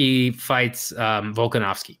AJ McKee fights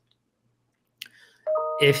Volkanovski.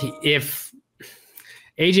 If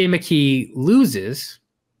AJ McKee loses,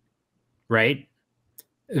 right,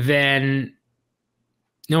 then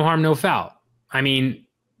no harm, no foul. I mean,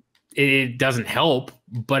 it doesn't help,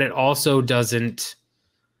 but it also doesn't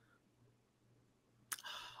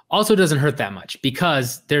hurt that much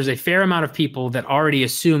because there's a fair amount of people that already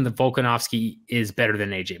assume that Volkanovski is better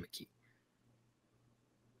than AJ McKee.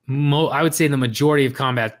 I would say the majority of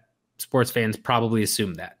combat sports fans probably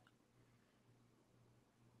assume that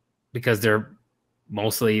because they're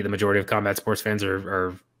mostly the majority of combat sports fans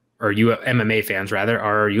or MMA fans rather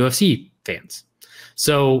are UFC fans.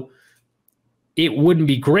 So it wouldn't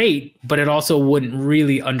be great, but it also wouldn't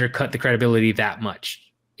really undercut the credibility that much.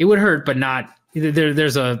 It would hurt, but not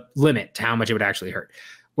there's a limit to how much it would actually hurt.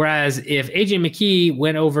 Whereas if AJ McKee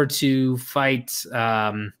went over to fight,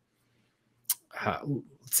 let's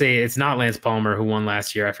say it's not Lance Palmer who won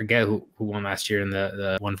last year. I forget who won last year in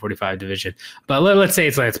the 145 division, but let's say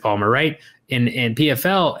it's Lance Palmer, right? In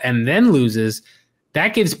PFL, and then loses,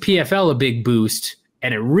 that gives PFL a big boost,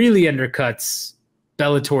 and it really undercuts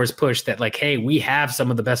Bellator's push that, like, hey, we have some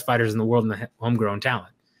of the best fighters in the world in the homegrown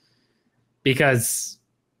talent, because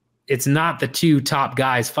it's not the two top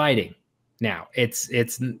guys fighting now.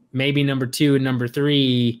 It's maybe number 2 and number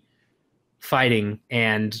 3 fighting,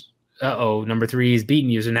 and number 3 is beating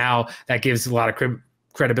you. So now that gives a lot of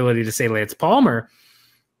credibility to say Lance Palmer,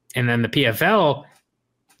 and then the PFL,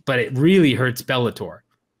 but it really hurts Bellator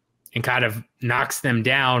and kind of knocks them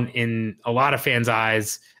down in a lot of fans'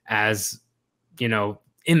 eyes as, you know,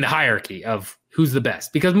 in the hierarchy of who's the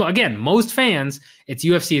best. Because again, most fans, it's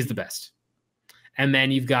UFC is the best. And then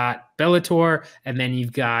you've got Bellator, and then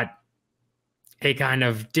you've got a kind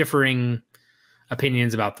of differing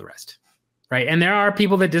opinions about the rest, right? And there are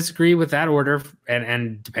people that disagree with that order,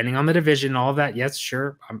 and depending on the division, all of that, yes,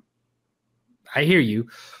 sure, I hear you.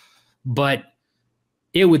 But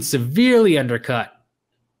it would severely undercut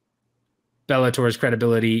Bellator's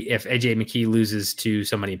credibility if AJ McKee loses to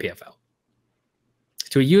somebody in PFL.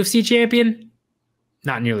 To a UFC champion,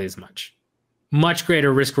 not nearly as much. Much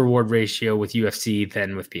greater risk-reward ratio with UFC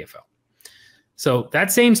than with PFL. So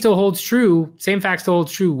that same still holds true. Same fact still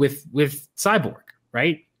holds true with Cyborg,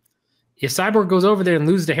 right? If Cyborg goes over there and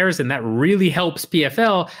loses to Harrison, that really helps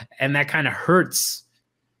PFL, and that kind of hurts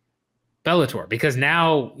Bellator, because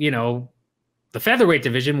now, you know, the featherweight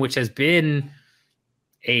division, which has been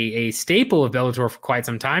a staple of Bellator for quite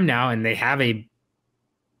some time now, and they have a,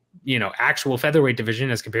 you know, actual featherweight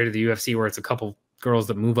division as compared to the UFC, where it's a couple girls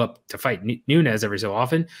that move up to fight Nunes every so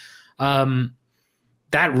often.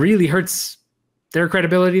 That really hurts their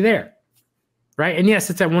credibility there, right? And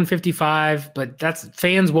yes, it's at 155, but that's,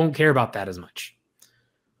 fans won't care about that as much.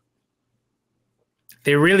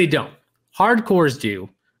 They really don't. Hardcores do,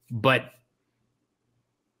 but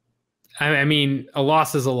I mean, a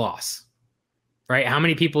loss is a loss, right? How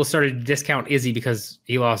many people started to discount Izzy because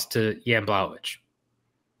he lost to Jan Blachowicz?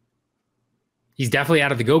 He's definitely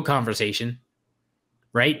out of the GOAT conversation,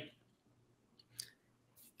 right?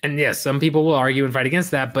 And yes, some people will argue and fight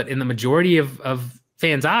against that, but in the majority of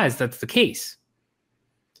fans' eyes, that's the case.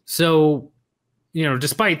 So, you know,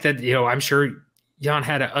 despite that, you know, I'm sure Jan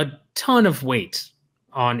had a ton of weight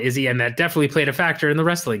on Izzy, and that definitely played a factor in the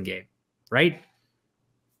wrestling game, right?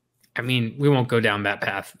 I mean, we won't go down that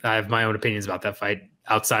path. I have my own opinions about that fight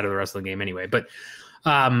outside of the wrestling game anyway. But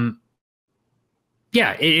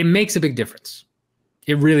yeah, it makes a big difference.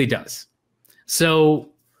 It really does. So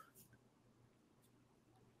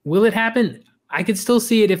will it happen? I could still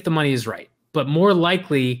see it if the money is right. But more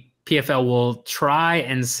likely, PFL will try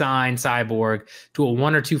and sign Cyborg to a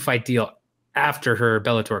 1 or 2 fight deal after her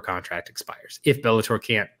Bellator contract expires, if Bellator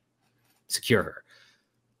can't secure her.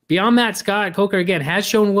 Beyond that, Scott Coker, again, has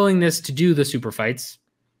shown willingness to do the super fights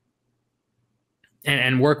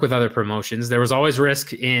and work with other promotions. There was always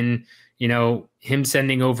risk in, you know, him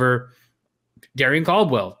sending over Darian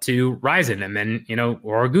Caldwell to Ryzen, and then, you know,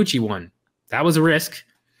 Oraguchi won. That was a risk.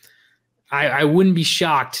 I wouldn't be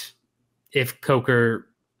shocked if Coker,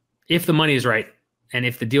 if the money is right and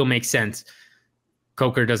if the deal makes sense,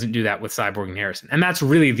 Coker doesn't do that with Cyborg and Harrison. And that's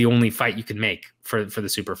really the only fight you can make for the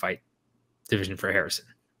super fight division for Harrison,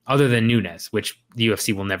 other than Nunes, which the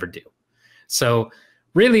UFC will never do. So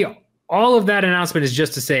really, all of that announcement is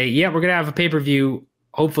just to say, yeah, we're going to have a pay-per-view,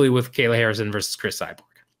 hopefully with Kayla Harrison versus Chris Cyborg.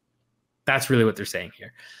 That's really what they're saying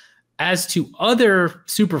here. As to other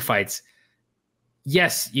super fights,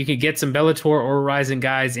 yes, you could get some Bellator or Ryzen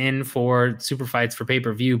guys in for super fights for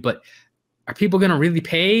pay-per-view, but are people going to really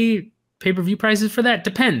pay pay-per-view prices for that?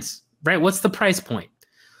 Depends, right? What's the price point?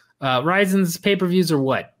 Ryzen's pay-per-views are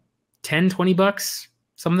what? 10, 20 bucks?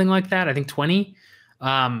 Something like that. I think 20.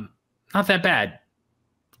 Not that bad.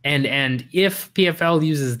 And if PFL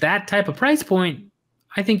uses that type of price point,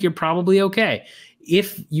 I think you're probably okay.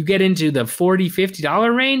 If you get into the $40,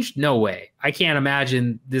 $50 range, no way. I can't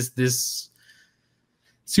imagine this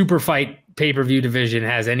super fight pay-per-view division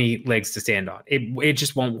has any legs to stand on. It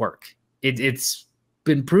just won't work. It's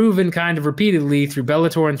been proven kind of repeatedly through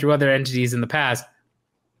Bellator and through other entities in the past.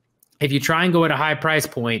 If you try and go at a high price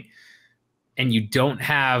point and you don't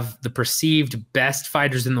have the perceived best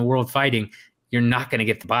fighters in the world fighting, you're not going to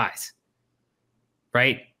get the buys.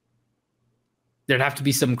 right? There'd have to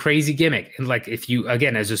be some crazy gimmick. And like, if you,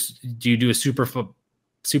 again, do you do a super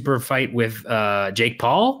fight with Jake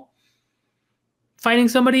Paul fighting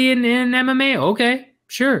somebody in MMA? Okay,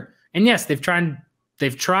 sure. And yes, they've tried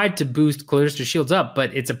to boost Clarissa Shields up,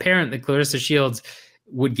 but it's apparent that Clarissa Shields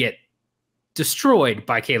would get destroyed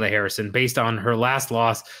by Kayla Harrison based on her last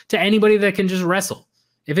loss to anybody that can just wrestle.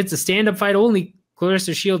 If it's a stand-up fight only,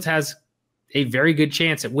 Clarissa Shields has a very good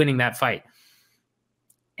chance at winning that fight.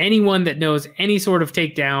 Anyone that knows any sort of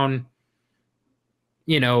takedown,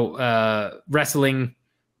 wrestling,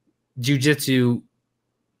 jiu-jitsu,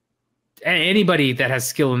 anybody that has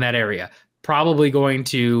skill in that area, probably going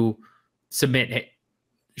to submit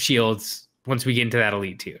Shields once we get into that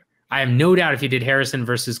elite tier. I have no doubt if you did Harrison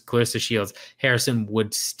versus Clarissa Shields, Harrison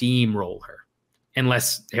would steamroll her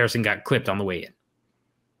unless Harrison got clipped on the way in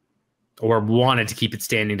or wanted to keep it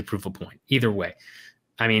standing to prove a point. Either way,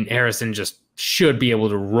 I mean, Harrison just should be able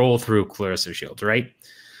to roll through Clarissa Shields, right?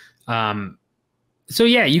 So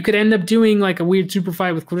yeah, you could end up doing like a weird super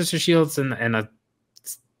fight with Clarissa Shields and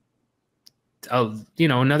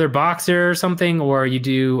another boxer or something, or you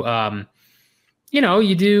do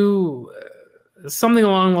something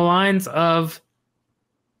along the lines of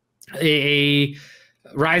a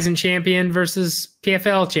Rising champion versus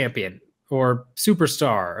PFL champion or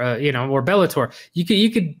superstar, or Bellator. You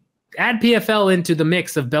could add PFL into the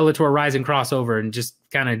mix of Bellator Rising crossover and just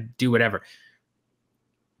kind of do whatever.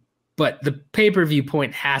 But the pay-per-view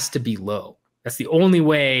point has to be low. That's the only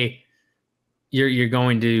way you're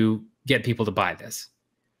going to get people to buy this.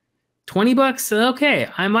 $20, okay.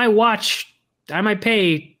 I might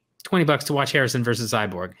pay $20 to watch Harrison versus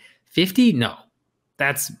Cyborg. 50, no,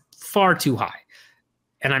 that's far too high.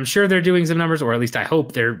 And I'm sure they're doing some numbers, or at least I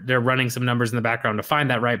hope they're running some numbers in the background to find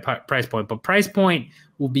that right price point. But price point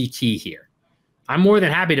will be key here. I'm more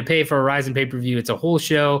than happy to pay for a Ryzen pay-per-view. It's a whole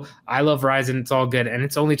show. I love Ryzen. It's all good, and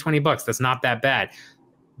it's only $20. That's not that bad.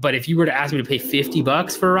 But if you were to ask me to pay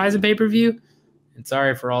 $50 for a Ryzen pay-per-view, and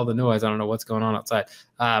sorry for all the noise, I don't know what's going on outside.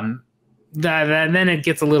 Then it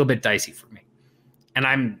gets a little bit dicey for me. And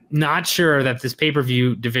I'm not sure that this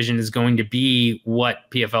pay-per-view division is going to be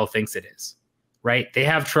what PFL thinks it is, right? They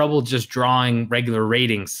have trouble just drawing regular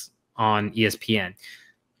ratings on ESPN.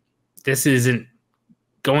 This isn't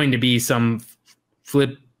going to be some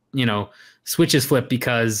flip, switches flip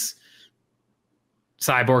because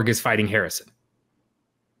Cyborg is fighting Harrison.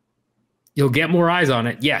 You'll get more eyes on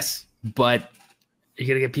it, yes, but you're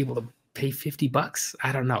going to get people to pay $50?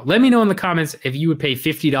 I don't know. Let me know in the comments if you would pay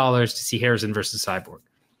 $50 to see Harrison versus Cyborg.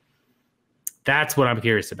 That's what I'm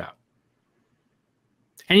curious about.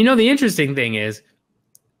 And the interesting thing is,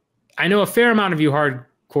 I know a fair amount of you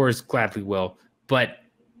hardcores gladly will, but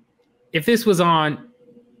if this was on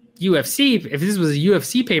UFC, if this was a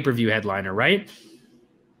UFC pay-per-view headliner, right?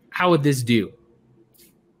 How would this do?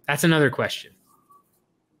 That's another question.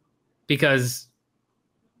 Because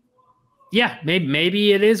yeah,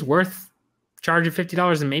 maybe it is worth charging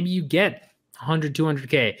 $50 and maybe you get 100,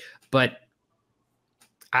 200K, but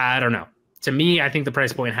I don't know. To me, I think the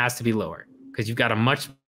price point has to be lower because you've got a much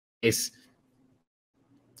space.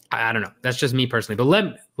 I don't know. That's just me personally,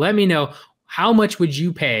 but let me know, how much would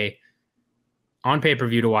you pay on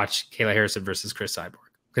pay-per-view to watch Kayla Harrison versus Chris Cyborg?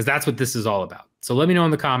 Because that's what this is all about. So let me know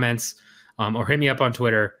in the comments or hit me up on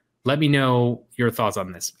Twitter. Let me know your thoughts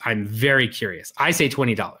on this. I'm very curious. I say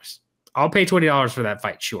 $20. I'll pay $20 for that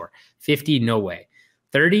fight, sure. 50, no way.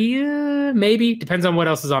 30, maybe. Depends on what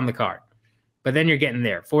else is on the card. But then you're getting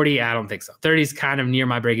there. 40, I don't think so. 30 is kind of near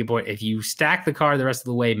my breaking point. If you stack the card the rest of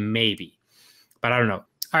the way, maybe. But I don't know.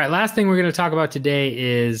 All right, last thing we're going to talk about today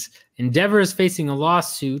is Endeavor is facing a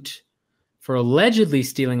lawsuit for allegedly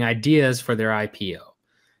stealing ideas for their IPO.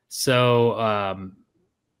 So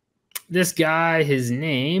this guy, his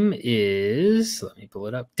name is, let me pull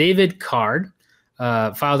it up, David Card.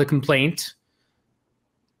 Filed a complaint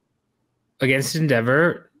against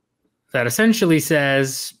Endeavor that essentially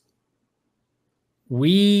says,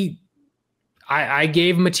 I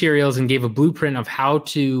gave materials and gave a blueprint of how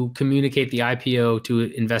to communicate the IPO to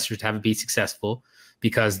investors to have it be successful,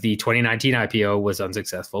 because the 2019 IPO was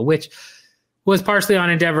unsuccessful, which was partially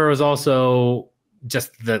on Endeavor. It was also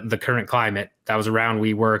just the current climate that was around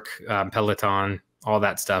WeWork, Peloton, all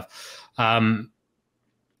that stuff.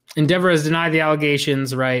 Endeavor has denied the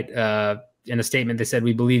allegations, right? In a statement, they said,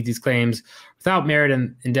 "We believe these claims without merit,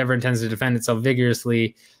 and Endeavor intends to defend itself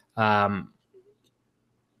vigorously."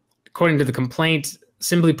 According to the complaint,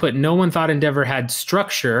 simply put, no one thought Endeavor had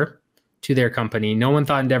structure to their company. No one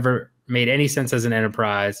thought Endeavor made any sense as an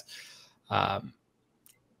enterprise. And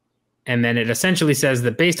then it essentially says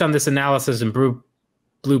that based on this analysis and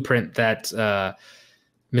blueprint that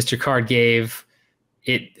Mr. Card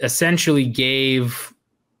essentially gave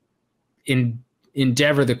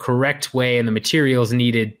Endeavor the correct way and the materials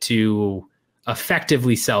needed to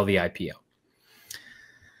effectively sell the IPO.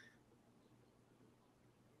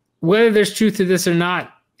 Whether there's truth to this or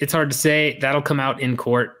not, it's hard to say. That'll come out in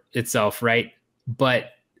court itself, right?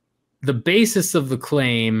 But the basis of the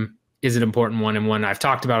claim is an important one, and one I've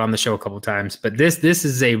talked about on the show a couple of times. But this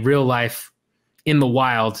is a real life, in the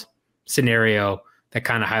wild scenario that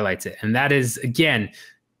kind of highlights it. And that is, again,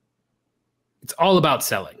 it's all about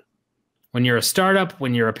selling. When you're a startup,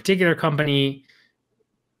 when you're a particular company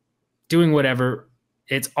doing whatever,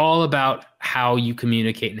 it's all about how you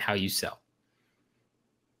communicate and how you sell.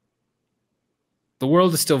 The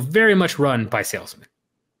world is still very much run by salesmen.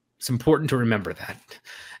 It's important to remember that.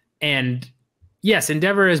 And yes,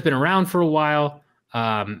 Endeavor has been around for a while.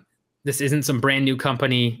 This isn't some brand new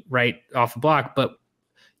company right off the block, but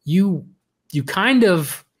you kind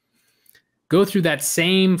of go through that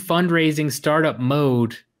same fundraising startup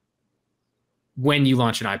mode when you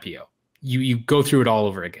launch an IPO. You go through it all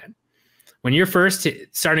over again. When you're first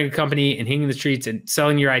starting a company and hitting the streets and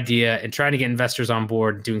selling your idea and trying to get investors on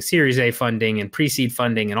board, doing Series A funding and pre-seed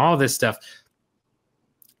funding and all this stuff,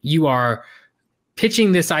 you are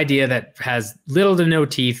pitching this idea that has little to no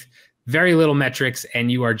teeth, very little metrics,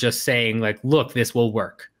 and you are just saying, like, look, this will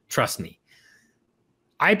work. Trust me.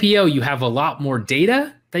 IPO, you have a lot more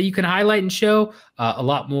data that you can highlight and show, a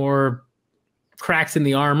lot more cracks in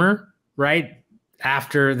the armor, right?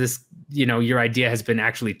 After this, your idea has been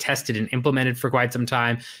actually tested and implemented for quite some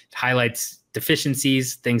time. It highlights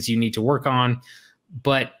deficiencies, things you need to work on.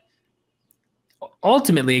 But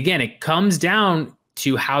ultimately, again, it comes down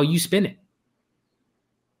to how you spin it.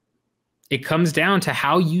 It comes down to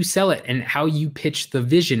how you sell it and how you pitch the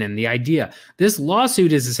vision and the idea. This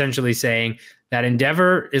lawsuit is essentially saying that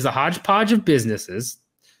Endeavor is a hodgepodge of businesses,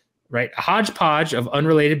 right? A hodgepodge of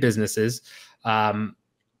unrelated businesses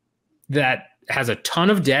that has a ton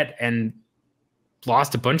of debt and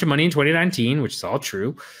lost a bunch of money in 2019, which is all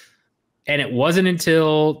true. And it wasn't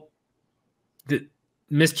until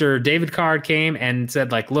Mr. David Card came and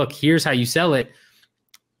said, like, look, here's how you sell it,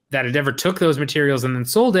 that Endeavor took those materials and then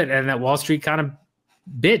sold it, and that Wall Street kind of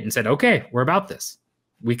bit and said, okay, we're about this.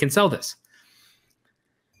 We can sell this.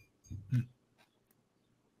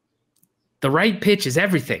 The right pitch is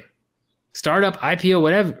everything. Startup, IPO,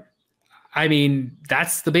 whatever. I mean,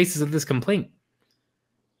 that's the basis of this complaint.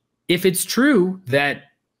 If it's true that,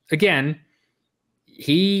 again,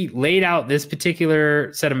 he laid out this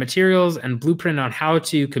particular set of materials and blueprint on how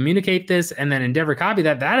to communicate this, and then Endeavor copied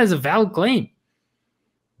that, that is a valid claim.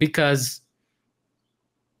 Because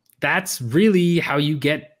that's really how you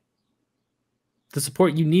get the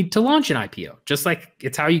support you need to launch an IPO. Just like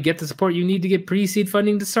it's how you get the support you need to get pre-seed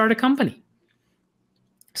funding to start a company.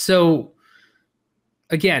 So,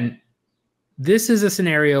 again, this is a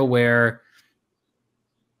scenario where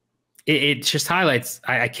it just highlights,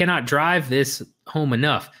 I cannot drive this home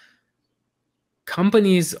enough.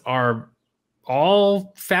 Companies are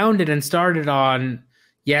all founded and started on,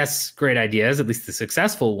 yes, great ideas, at least the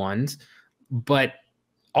successful ones, but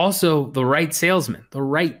also the right salesman, the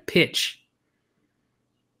right pitch.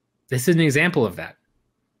 This is an example of that.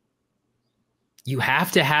 You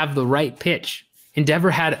have to have the right pitch. Endeavor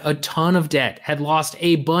had a ton of debt, had lost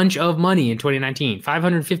a bunch of money in 2019,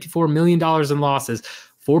 $554 million in losses,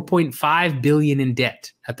 $4.5 billion in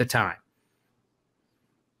debt at the time.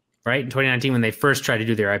 Right? In 2019, when they first tried to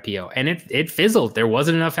do their IPO, and it fizzled. There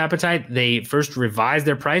wasn't enough appetite. They first revised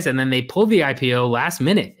their price, and then they pulled the IPO last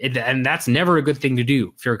minute. And that's never a good thing to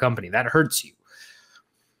do if you're a company. That hurts you.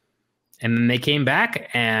 And then they came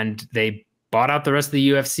back, and they bought out the rest of the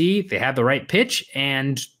UFC. They had the right pitch,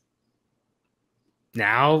 and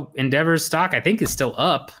now Endeavor's stock, I think, is still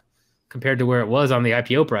up compared to where it was on the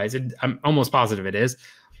IPO price. I'm almost positive it is.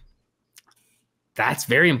 That's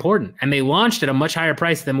very important. And they launched at a much higher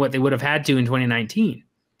price than what they would have had to in 2019.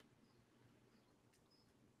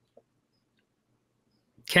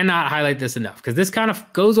 Cannot highlight this enough, because this kind of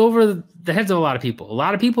goes over the heads of a lot of people. A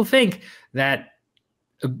lot of people think that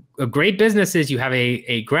a great business is you have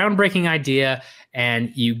a groundbreaking idea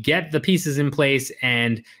and you get the pieces in place,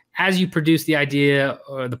 and as you produce the idea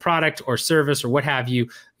or the product or service or what have you,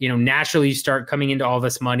 naturally you start coming into all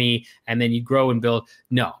this money and then you grow and build.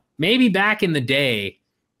 No. Maybe back in the day,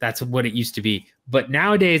 that's what it used to be. But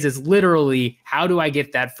nowadays, it's literally, how do I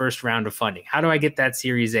get that first round of funding? How do I get that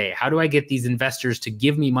Series A? How do I get these investors to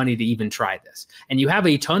give me money to even try this? And you have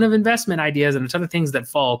a ton of investment ideas and a ton of things that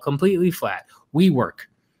fall completely flat. WeWork,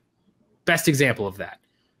 best example of that,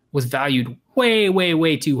 was valued way, way,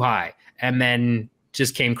 way too high and then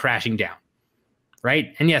just came crashing down.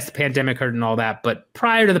 right? And yes, the pandemic hurt and all that, but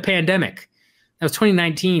prior to the pandemic, that was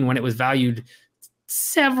 2019 when it was valued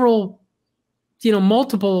several,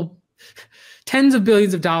 multiple tens of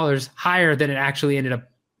billions of dollars higher than it actually ended up,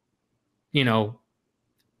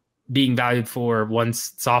 being valued for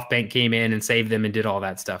once SoftBank came in and saved them and did all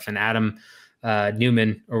that stuff. And Adam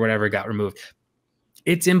Newman or whatever got removed.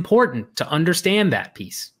 It's important to understand that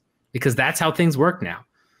piece because that's how things work now.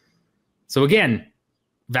 So again,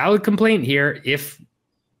 valid complaint here. If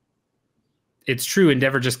it's true,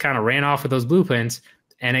 Endeavor just kind of ran off with those blueprints,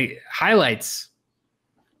 and it highlights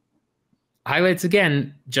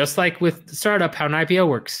again, just like with the startup, how an IPO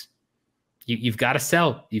works. You've got to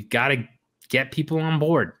sell. You've got to get people on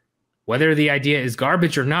board. Whether the idea is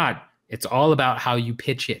garbage or not, it's all about how you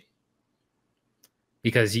pitch it.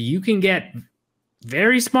 Because you can get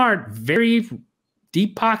very smart, very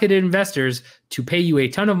deep-pocketed investors to pay you a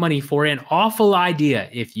ton of money for an awful idea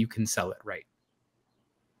if you can sell it right.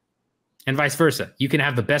 And vice versa. You can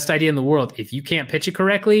have the best idea in the world. If you can't pitch it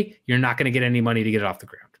correctly, you're not going to get any money to get it off the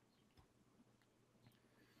ground.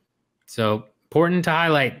 So important to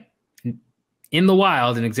highlight in the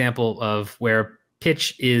wild an example of where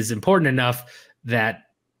pitch is important enough that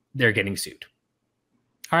they're getting sued.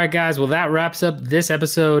 All right, guys. Well, that wraps up this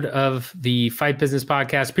episode of the Fight Business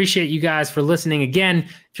Podcast. Appreciate you guys for listening. Again,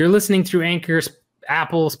 if you're listening through Anchor,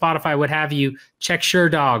 Apple, Spotify, what have you, check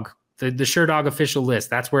Sherdog, the Sherdog official list.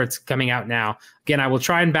 That's where it's coming out now. Again, I will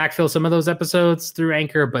try and backfill some of those episodes through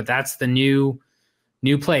Anchor, but that's the new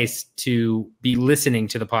place to be listening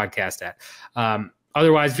to the podcast at.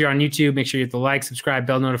 Otherwise, if you're on YouTube, make sure you hit the like, subscribe,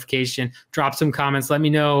 bell notification, drop some comments. Let me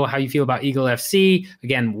know how you feel about Eagle FC.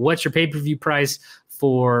 Again, what's your pay-per-view price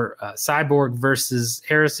for Cyborg versus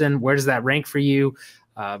Harrison? Where does that rank for you?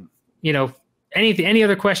 Any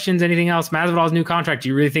other questions, anything else? Masvidal's new contract, do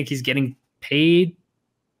you really think he's getting paid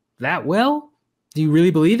that well? Do you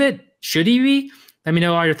really believe it? Should he be? Let me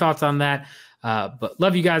know all your thoughts on that. But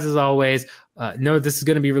love you guys as always. Know this is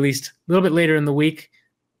going to be released a little bit later in the week.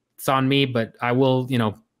 It's on me, but I will,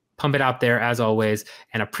 pump it out there as always.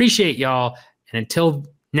 And appreciate y'all. And until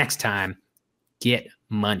next time, get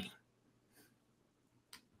money.